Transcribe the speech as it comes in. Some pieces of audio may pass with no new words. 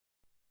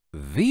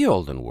The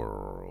Olden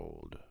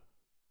World.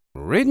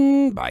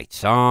 Written by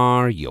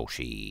Czar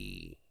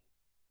Yoshi.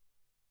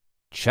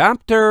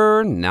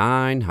 Chapter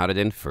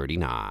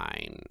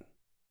 939.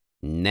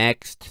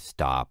 Next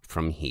stop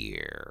from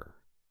here.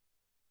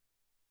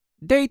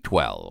 Day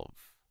 12.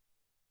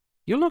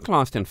 You look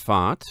lost in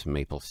thought,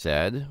 Maple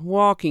said,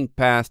 walking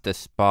past the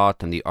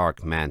spot on the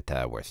Arc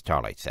Manta where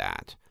Starlight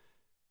sat.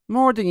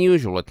 More than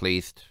usual, at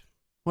least.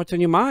 What's on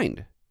your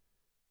mind?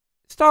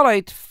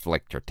 Starlight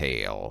flicked her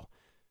tail.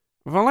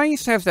 Valet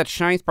says that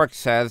Shinespark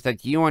says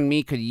that you and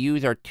me could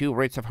use our 2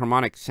 writs of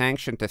harmonic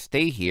sanction to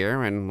stay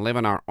here and live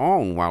on our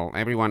own while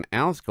everyone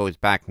else goes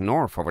back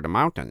north over the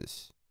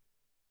mountains.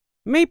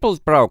 Maple's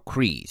brow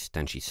creased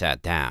and she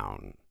sat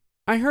down.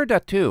 I heard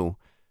that too.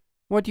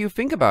 What do you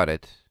think about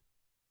it?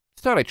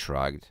 Starlight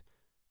shrugged.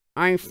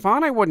 I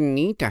thought I wouldn't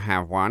need to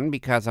have one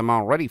because I'm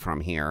already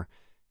from here.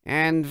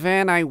 And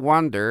then I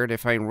wondered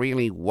if I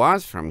really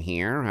was from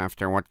here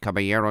after what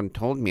Caballero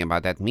told me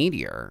about that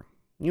meteor.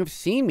 You've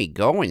seen me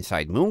go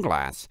inside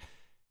Moonglass.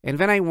 And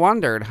then I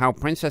wondered how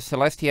Princess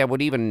Celestia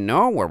would even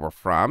know where we're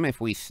from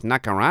if we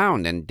snuck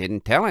around and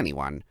didn't tell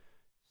anyone.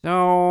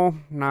 So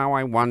now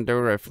I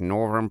wonder if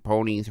Northern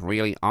ponies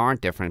really are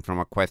different from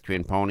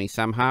equestrian ponies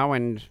somehow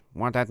and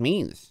what that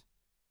means.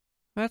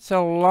 That's a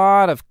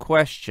lot of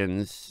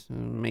questions.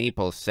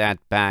 Maple sat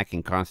back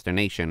in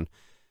consternation.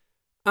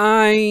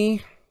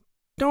 I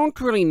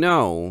don't really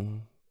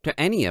know to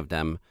any of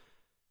them.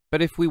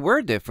 But if we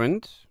were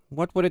different,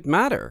 what would it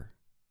matter?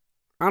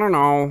 I don't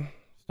know,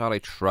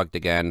 Starlight shrugged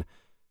again,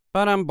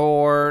 but I'm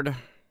bored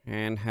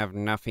and have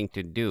nothing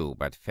to do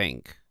but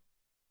think.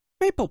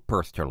 Maple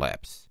pursed her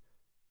lips.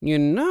 You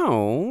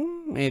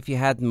know, if you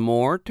had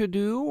more to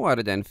do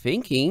other than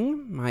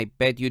thinking, I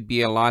bet you'd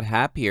be a lot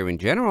happier in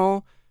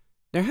general.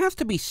 There has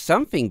to be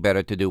something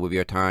better to do with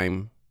your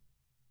time.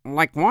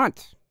 Like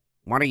what?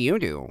 What do you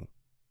do?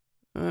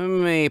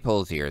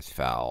 Maple's ears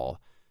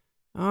fell.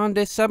 On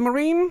this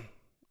submarine?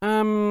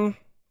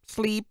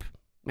 Sleep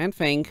and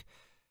think.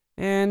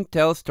 And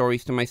tell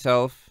stories to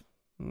myself.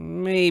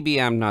 Maybe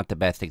I'm not the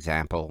best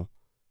example.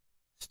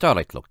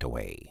 Starlight looked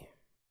away.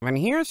 Then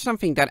here's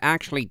something that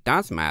actually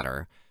does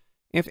matter.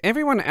 If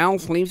everyone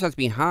else leaves us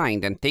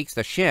behind and takes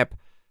the ship,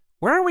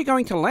 where are we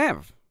going to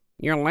live?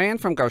 Your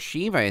land from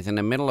Goshiva is in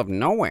the middle of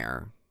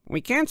nowhere.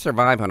 We can't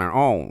survive on our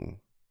own.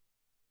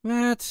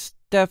 That's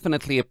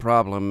definitely a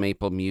problem,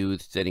 Maple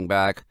mused, sitting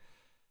back.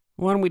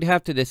 One we'd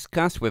have to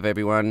discuss with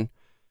everyone.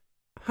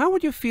 How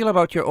would you feel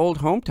about your old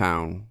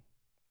hometown?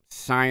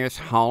 Sire's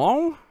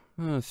Hollow?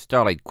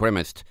 Starlight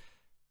grimaced.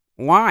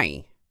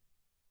 Why?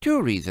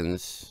 2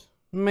 reasons.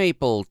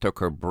 Maple took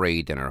her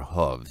braid in her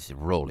hooves,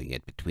 rolling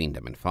it between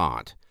them in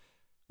thought.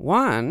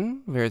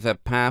 1, there's a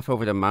path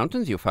over the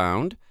mountains you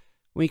found.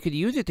 We could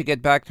use it to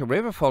get back to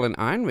Riverfall and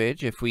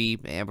Ironridge if we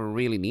ever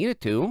really needed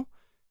to.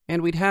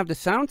 And we'd have the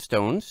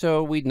Soundstone,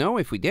 so we'd know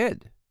if we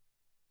did.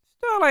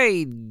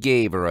 Starlight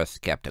gave her a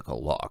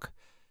skeptical look.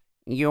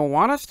 You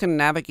want us to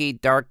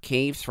navigate dark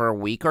caves for a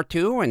week or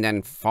 2 and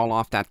then fall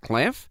off that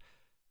cliff?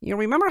 You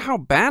remember how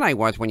bad I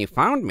was when you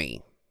found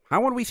me.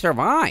 How would we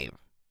survive?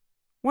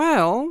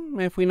 Well,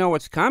 if we know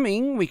what's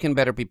coming, we can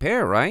better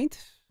prepare, right?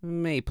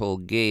 Maple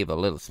gave a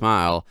little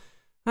smile.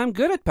 I'm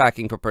good at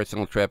packing for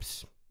personal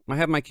trips. I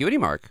have my cutie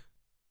mark.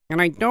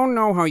 And I don't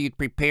know how you'd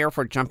prepare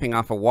for jumping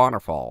off a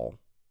waterfall.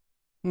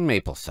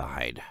 Maple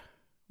sighed.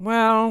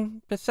 Well,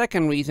 the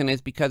second reason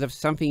is because of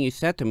something you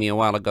said to me a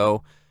while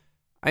ago.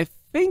 I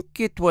think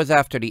it was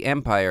after the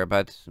Empire,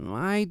 but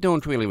I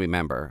don't really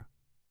remember.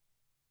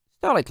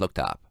 Starlight looked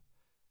up.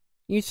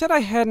 You said I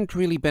hadn't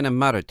really been a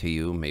mother to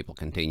you, Maple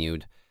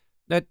continued.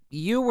 That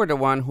you were the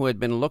one who had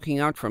been looking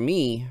out for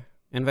me,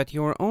 and that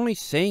you were only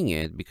saying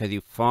it because you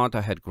thought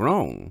I had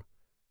grown.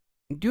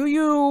 Do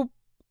you...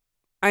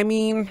 I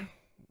mean,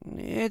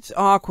 it's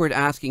awkward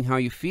asking how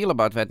you feel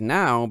about that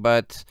now,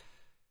 but...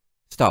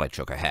 Starlight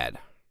shook her head.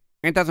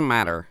 It doesn't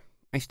matter.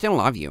 I still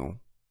love you.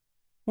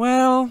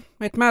 Well,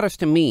 it matters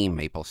to me,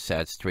 Maple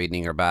said,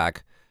 straightening her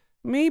back.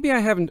 Maybe I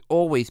haven't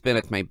always been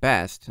at my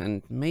best,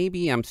 and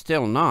maybe I'm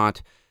still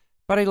not,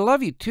 but I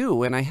love you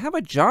too, and I have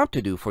a job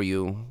to do for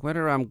you,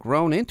 whether I'm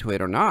grown into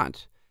it or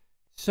not.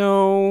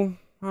 So,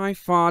 I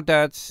thought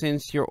that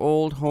since your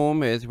old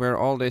home is where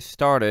all this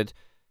started,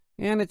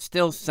 and it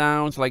still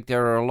sounds like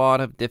there are a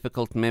lot of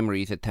difficult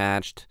memories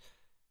attached,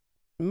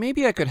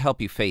 maybe I could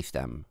help you face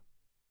them.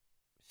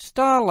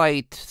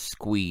 Starlight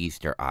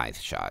squeezed her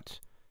eyes shut.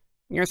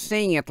 You're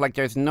saying it like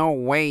there's no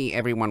way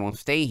everyone will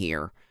stay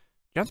here.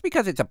 Just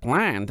because it's a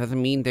plan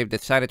doesn't mean they've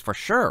decided for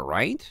sure,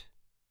 right?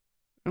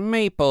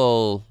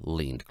 Maple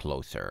leaned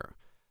closer.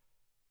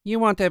 You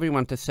want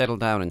everyone to settle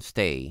down and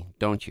stay,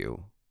 don't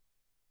you?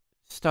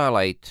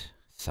 Starlight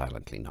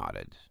silently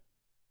nodded.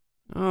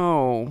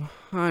 Oh,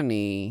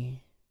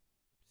 honey.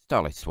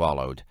 Starlight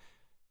swallowed.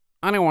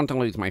 I don't want to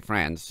lose my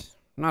friends.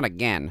 Not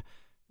again.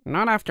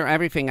 Not after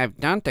everything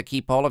I've done to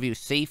keep all of you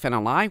safe and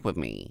alive with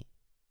me.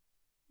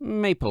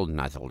 Maple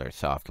nuzzled her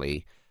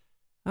softly.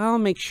 I'll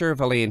make sure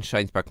Valet and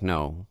Shinespark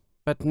know.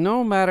 But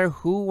no matter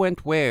who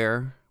went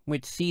where,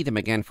 we'd see them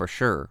again for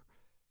sure.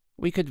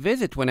 We could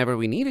visit whenever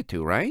we needed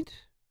to, right?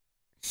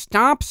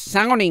 Stop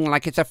sounding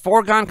like it's a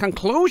foregone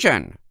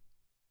conclusion.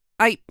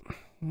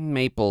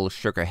 Maple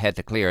shook her head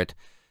to clear it.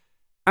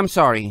 I'm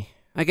sorry.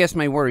 I guess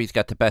my worries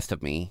got the best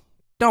of me.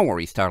 Don't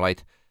worry,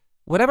 Starlight.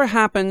 Whatever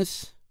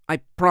happens,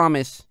 I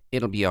promise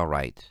it'll be all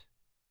right.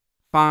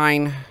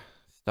 Fine.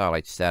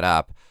 Starlight sat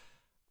up.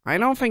 I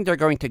don't think they're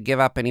going to give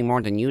up any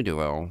more than you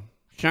do.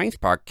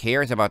 Shinespark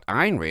cares about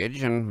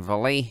Einridge, and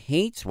Valet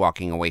hates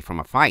walking away from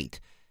a fight.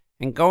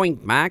 And going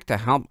back to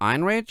help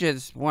Einridge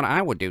is what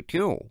I would do,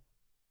 too.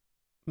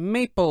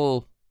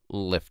 Maple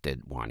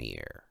lifted one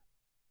ear.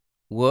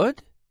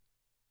 Would?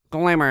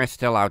 Glimmer is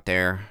still out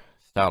there.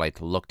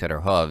 Starlight looked at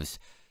her hooves.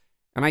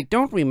 And I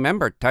don't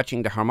remember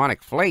touching the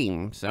harmonic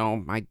flame,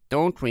 so I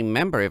don't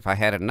remember if I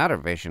had another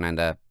vision and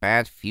the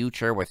bad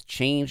future was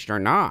changed or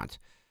not.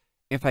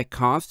 If I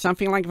caused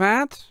something like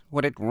that,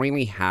 would it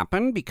really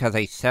happen because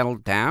I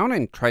settled down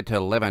and tried to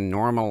live a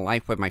normal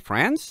life with my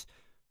friends?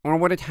 Or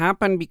would it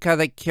happen because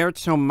I cared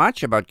so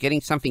much about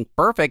getting something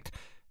perfect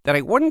that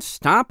I wouldn't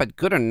stop at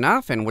good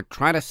enough and would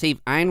try to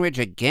save Einridge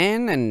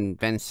again, and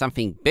then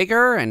something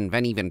bigger, and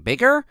then even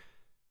bigger?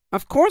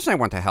 Of course I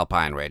want to help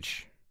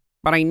Einridge,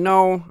 but I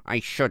know I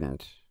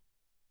shouldn't.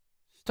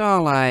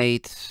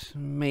 Starlight,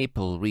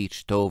 Maple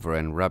reached over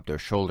and rubbed her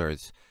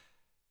shoulders.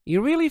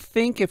 You really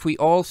think if we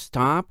all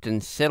stopped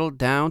and settled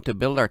down to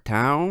build our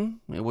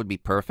town, it would be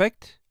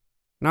perfect?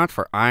 Not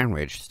for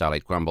Einridge,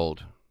 Starlight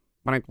grumbled,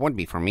 but it would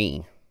be for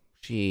me.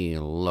 She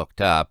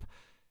looked up.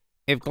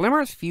 If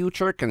Glimmer's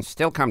future can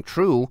still come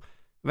true,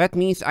 that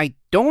means I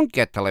don't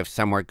get to live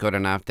somewhere good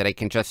enough that I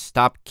can just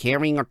stop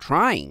caring or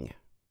trying.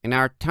 And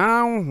our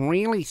town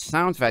really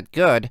sounds that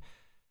good,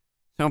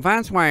 so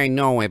that's why I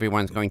know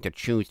everyone's going to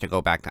choose to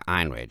go back to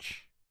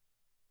Einridge.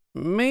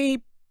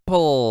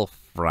 Maple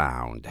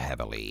frowned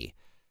heavily.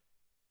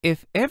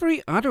 If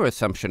every other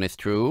assumption is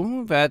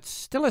true, that's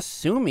still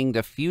assuming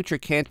the future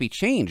can't be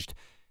changed,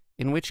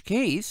 in which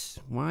case,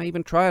 why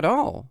even try at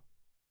all?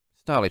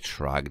 Starlight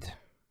shrugged.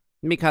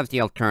 Because the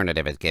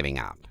alternative is giving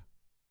up.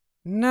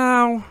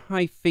 Now,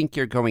 I think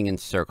you're going in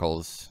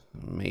circles.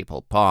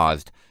 Maple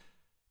paused.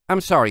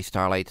 I'm sorry,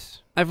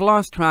 Starlight. I've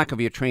lost track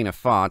of your train of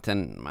thought,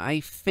 and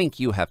I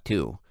think you have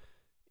too.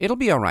 It'll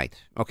be all right,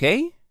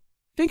 okay?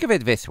 Think of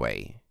it this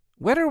way.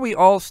 Whether we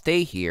all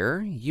stay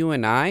here, you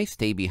and I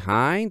stay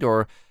behind,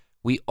 or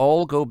we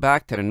all go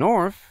back to the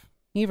north,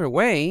 either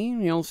way,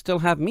 you'll still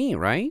have me,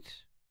 right?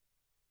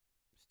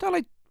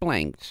 Starlight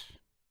blinked.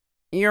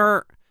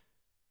 You're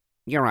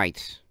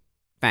right.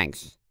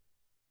 Thanks.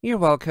 You're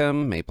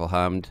welcome, Maple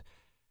hummed.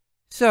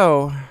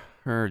 So,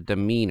 her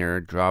demeanor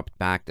dropped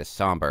back to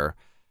somber.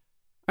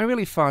 I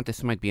really thought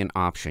this might be an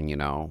option, you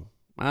know.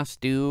 Us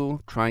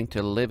two, trying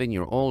to live in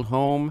your old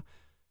home.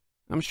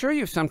 I'm sure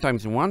you've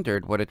sometimes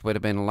wondered what it would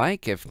have been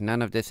like if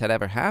none of this had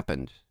ever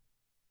happened.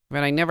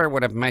 But I never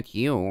would have met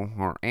you,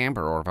 or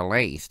Amber, or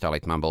Valet,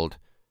 Starlight mumbled.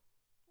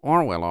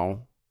 Or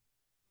Willow.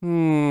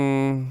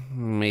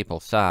 Maple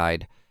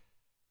sighed.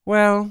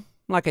 Well,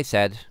 like I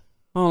said,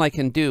 all I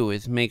can do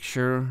is make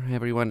sure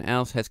everyone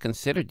else has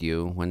considered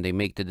you when they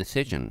make the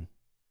decision.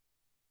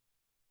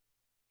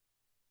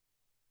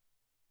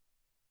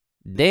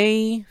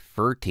 Day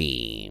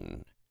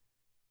 13.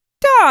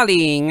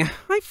 Darling,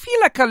 I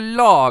feel like a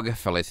log,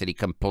 Felicity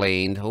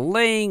complained,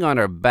 laying on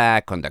her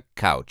back on the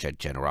couch at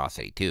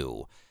Generosity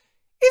 2.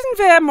 Isn't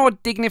there a more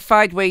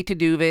dignified way to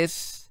do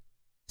this?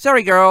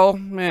 Sorry, girl,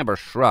 Amber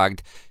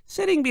shrugged,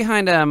 sitting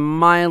behind a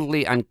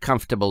mildly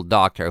uncomfortable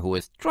doctor who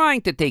was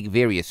trying to take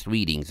various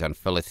readings on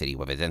Felicity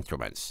with his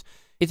instruments.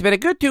 It's been a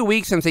good 2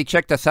 weeks since they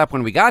checked us up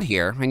when we got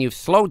here, and you've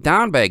slowed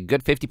down by a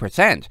good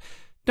 50%.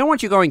 Don't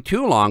want you going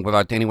too long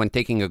without anyone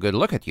taking a good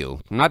look at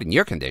you. Not in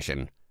your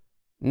condition.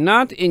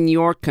 Not in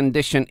your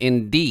condition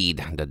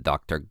indeed, the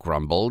doctor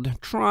grumbled,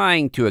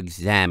 trying to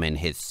examine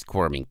his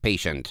squirming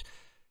patient.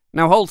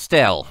 Now hold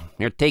still.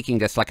 You're taking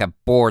this like a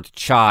bored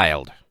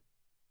child.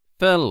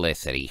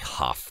 Felicity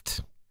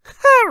huffed.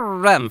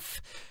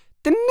 Harumph!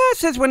 The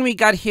nurses when we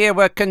got here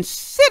were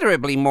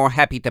considerably more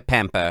happy to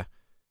pamper.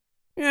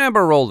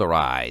 Amber rolled her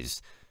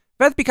eyes.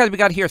 That's because we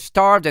got here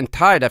starved and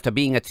tired after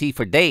being at sea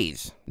for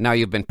days. Now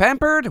you've been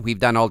pampered, we've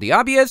done all the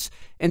obvious,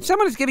 and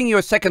someone is giving you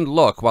a second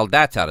look while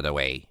that's out of the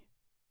way.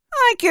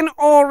 I can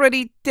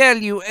already tell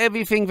you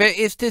everything there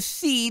is to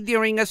see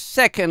during a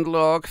second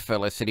look,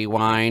 Felicity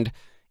whined.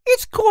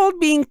 It's called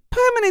being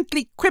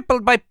permanently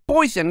crippled by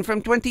poison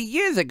from 20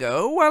 years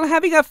ago while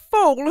having a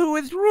foal who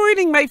is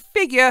ruining my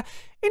figure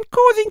and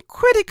causing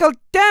critical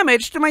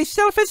damage to my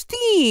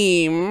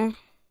self-esteem.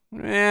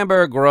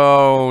 Amber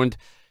groaned.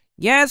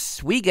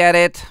 Yes, we get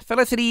it.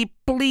 Felicity,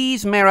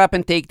 please mare up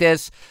and take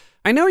this.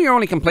 I know you're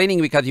only complaining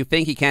because you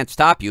think he can't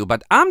stop you,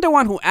 but I'm the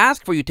one who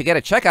asked for you to get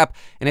a checkup,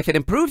 and if it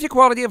improves your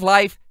quality of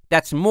life,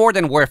 that's more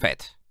than worth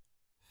it.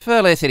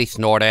 Felicity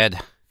snorted.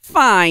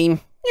 Fine,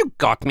 you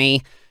got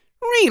me.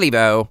 Really,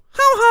 though, how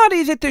hard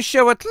is it to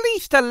show at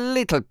least a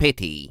little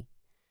pity?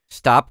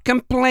 Stop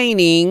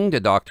complaining, the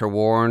doctor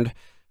warned,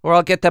 or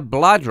I'll get the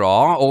blood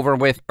draw over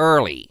with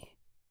early.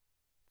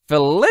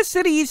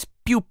 Felicity's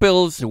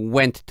pupils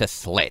went to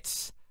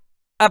slits.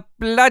 A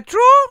blood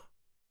draw?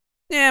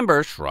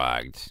 Amber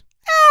shrugged.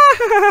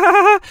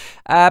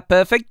 A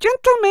perfect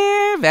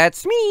gentleman,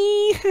 that's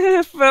me.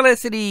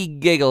 Felicity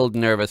giggled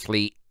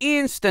nervously,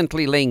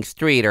 instantly laying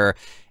straighter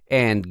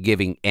and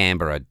giving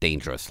Amber a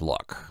dangerous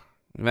look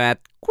that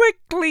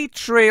quickly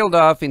trailed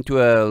off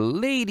into a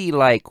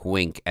ladylike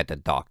wink at the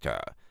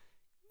doctor.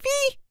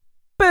 The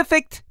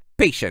perfect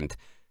patient.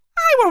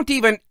 I won't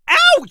even—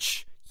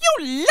 Ouch!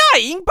 You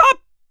lying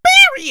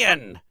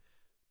barbarian!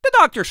 The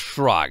doctor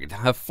shrugged,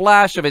 a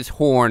flash of his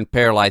horn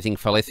paralyzing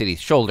Felicity's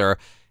shoulder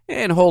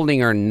and holding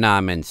her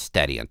numb and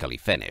steady until he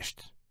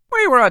finished.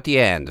 We were at the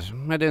end.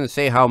 I didn't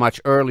say how much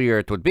earlier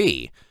it would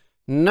be.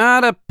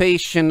 Not a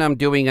patient I'm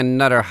doing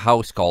another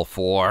house call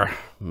for.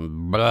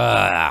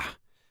 Blah.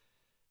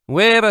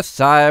 With a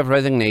sigh of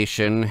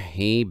resignation,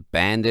 he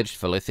bandaged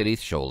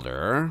Felicity's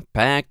shoulder,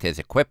 packed his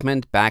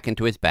equipment back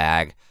into his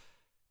bag,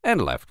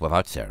 and left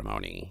without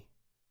ceremony.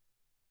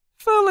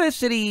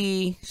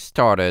 Felicity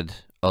started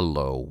a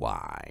low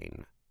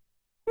whine.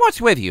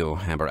 "What's with you?"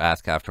 Amber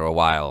asked after a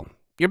while.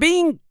 "You're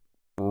being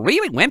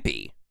really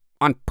wimpy.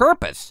 On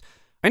purpose.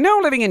 I know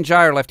living in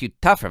Gyre left you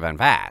tougher than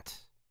that."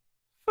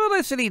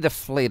 Felicity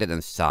deflated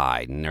and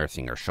sighed,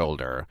 nursing her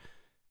shoulder.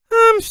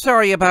 "I'm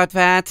sorry about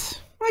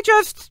that. I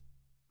just,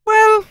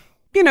 well,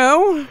 you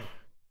know,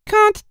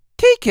 can't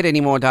take it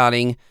anymore,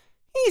 darling.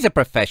 He's a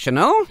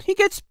professional. He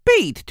gets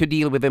paid to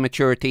deal with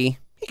immaturity.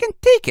 He can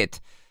take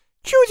it.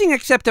 Choosing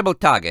acceptable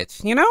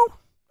targets, you know?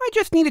 I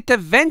just needed to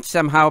vent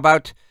somehow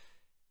about,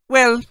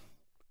 well,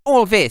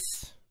 all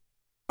this."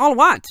 "All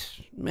what?"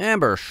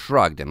 Amber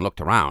shrugged and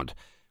looked around.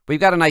 "We've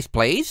got a nice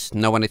place.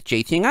 No one is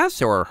chasing us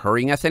or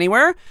hurrying us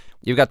anywhere.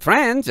 You've got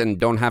friends and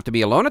don't have to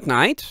be alone at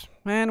night.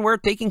 And we're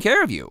taking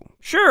care of you.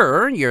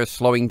 Sure, you're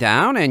slowing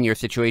down and your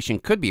situation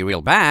could be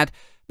real bad,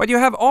 but you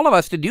have all of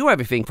us to do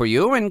everything for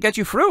you and get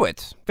you through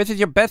it. This is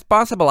your best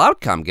possible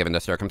outcome given the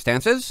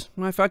circumstances.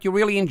 I thought you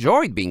really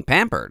enjoyed being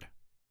pampered."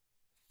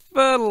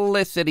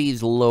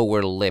 Felicity's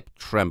lower lip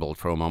trembled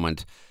for a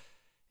moment,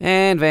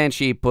 and then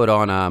she put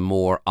on a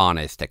more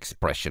honest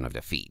expression of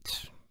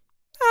defeat.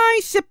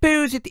 "I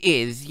suppose it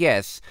is,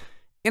 yes.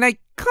 And I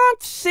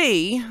can't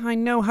say I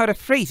know how to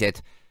phrase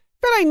it,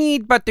 but I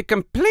need but to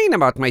complain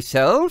about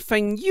myself,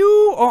 and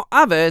you or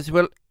others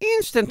will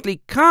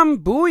instantly come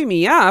buoy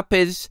me up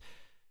as,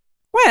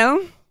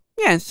 well,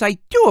 yes, I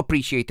do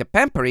appreciate the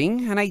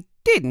pampering, and I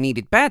did need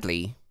it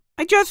badly.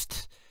 I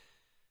just—"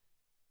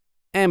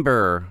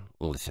 Amber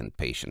listened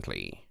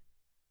patiently.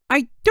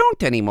 "I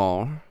don't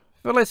anymore."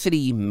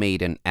 Felicity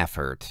made an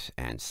effort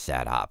and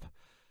sat up.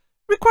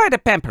 "Require the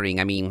pampering,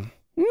 I mean.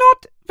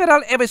 Not that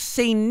I'll ever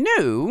say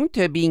no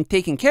to being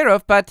taken care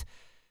of, but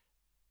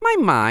my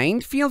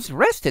mind feels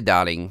rested,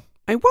 darling.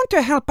 I want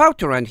to help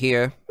out around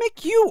here,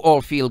 make you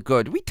all feel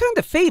good, return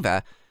the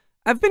favor.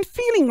 I've been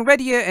feeling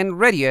readier and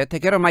readier to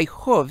get on my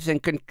hooves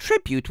and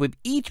contribute with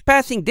each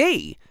passing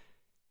day.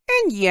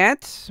 And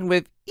yet,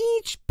 with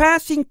each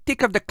passing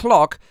tick of the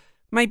clock,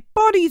 my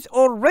body's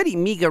already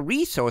meager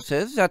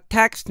resources are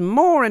taxed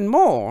more and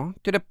more,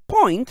 to the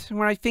point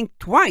where I think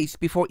twice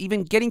before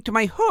even getting to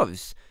my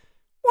hooves.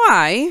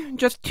 Why,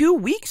 just 2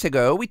 weeks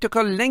ago we took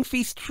a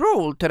lengthy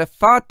stroll to the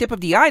far tip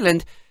of the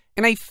island,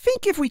 and I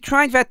think if we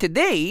tried that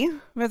today,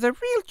 there's a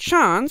real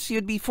chance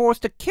you'd be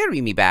forced to carry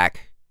me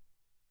back."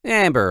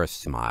 Amber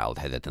smiled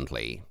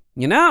hesitantly.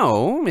 "You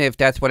know, if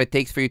that's what it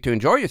takes for you to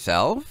enjoy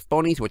yourself,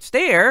 ponies would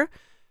stare,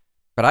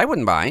 but I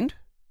wouldn't mind."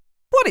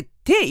 "What it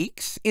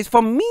takes is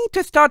for me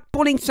to start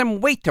pulling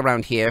some weight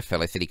around here,"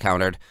 Felicity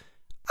countered.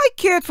 "I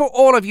cared for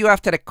all of you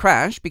after the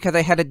crash because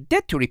I had a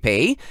debt to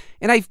repay,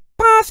 and I've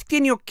basked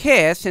in your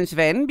care since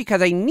then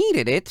because I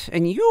needed it,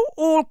 and you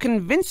all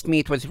convinced me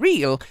it was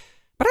real.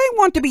 But I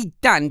want to be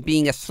done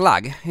being a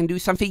slug and do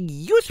something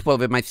useful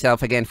with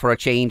myself again for a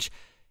change.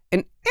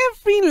 And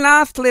every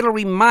last little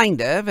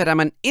reminder that I'm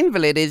an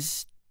invalid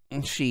is—"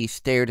 She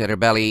stared at her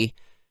belly.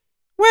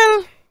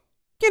 "Well,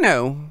 you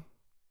know."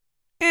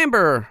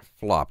 Amber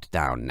flopped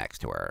down next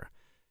to her.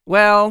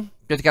 "Well,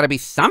 there's got to be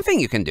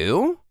something you can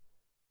do."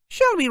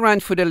 "Shall we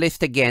run through the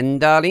list again,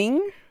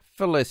 darling?"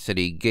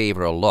 Felicity gave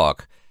her a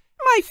look.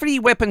 "My 3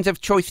 weapons of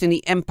choice in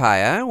the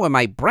Empire were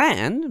my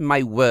brand,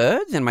 my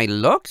words, and my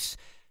looks,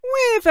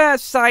 with a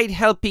side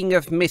helping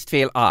of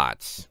Mistveil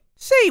arts.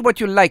 Say what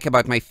you like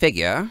about my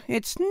figure,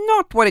 it's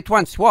not what it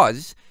once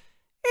was,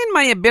 and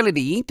my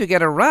ability to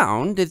get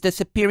around is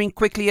disappearing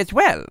quickly as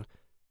well.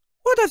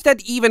 What does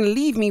that even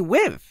leave me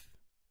with?"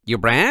 "Your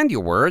brand,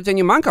 your words, and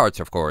your monk arts,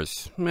 of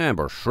course."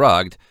 Amber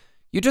shrugged.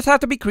 "You just have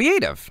to be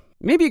creative.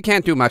 Maybe you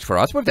can't do much for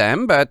us with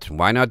them, but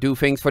why not do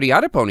things for the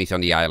other ponies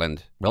on the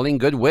island? Building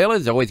goodwill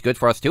is always good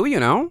for us too, you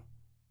know."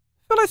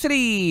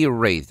 Felicity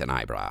raised an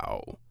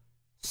eyebrow.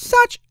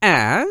 "Such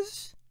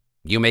as?"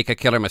 "You make a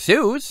killer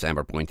masseuse,"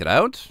 Amber pointed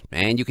out,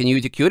 "and you can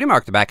use your cutie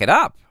mark to back it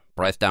up.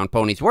 Press down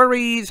ponies'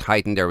 worries,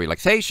 heighten their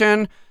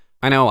relaxation.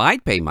 I know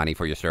I'd pay money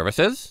for your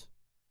services."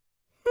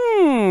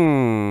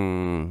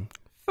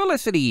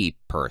 Felicity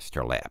pursed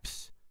her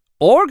lips.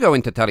 "Or go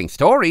into telling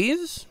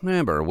stories."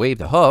 Amber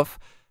waved a hoof.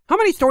 How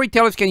many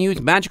storytellers can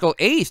use magical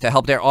aids to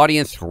help their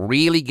audience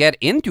really get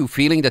into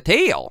feeling the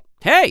tale?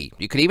 Hey,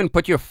 you could even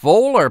put your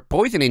fall or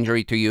poison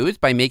injury to use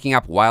by making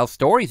up wild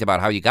stories about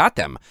how you got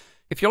them.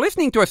 If you're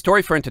listening to a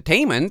story for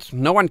entertainment,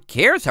 no one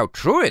cares how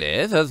true it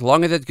is as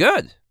long as it's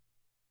good.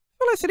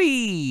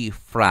 Felicity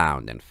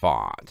frowned and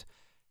thought.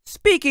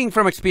 Speaking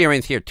from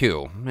experience here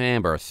too,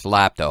 Amber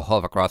slapped a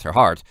hoof across her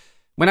heart.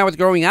 When I was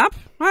growing up,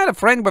 I had a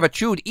friend with a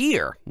chewed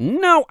ear.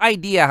 No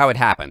idea how it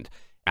happened.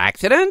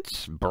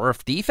 Accident?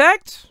 Birth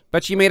defect?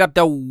 But she made up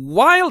the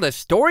wildest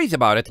stories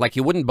about it like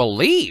you wouldn't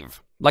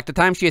believe. Like the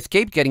time she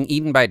escaped getting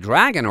eaten by a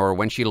dragon, or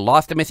when she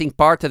lost a missing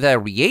part of the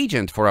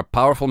reagent for a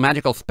powerful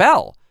magical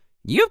spell.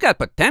 You've got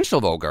potential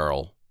though,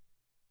 girl.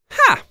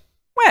 Ha!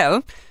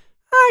 Well,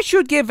 I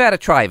should give that a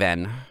try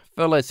then.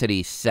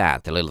 Felicity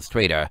sat a little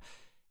straighter.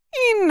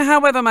 In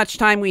however much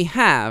time we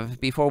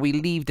have before we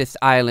leave this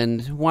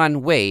island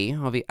one way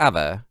or the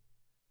other.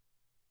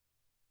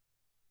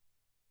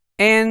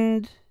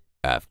 End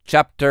of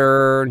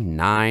chapter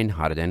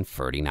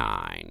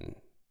 939.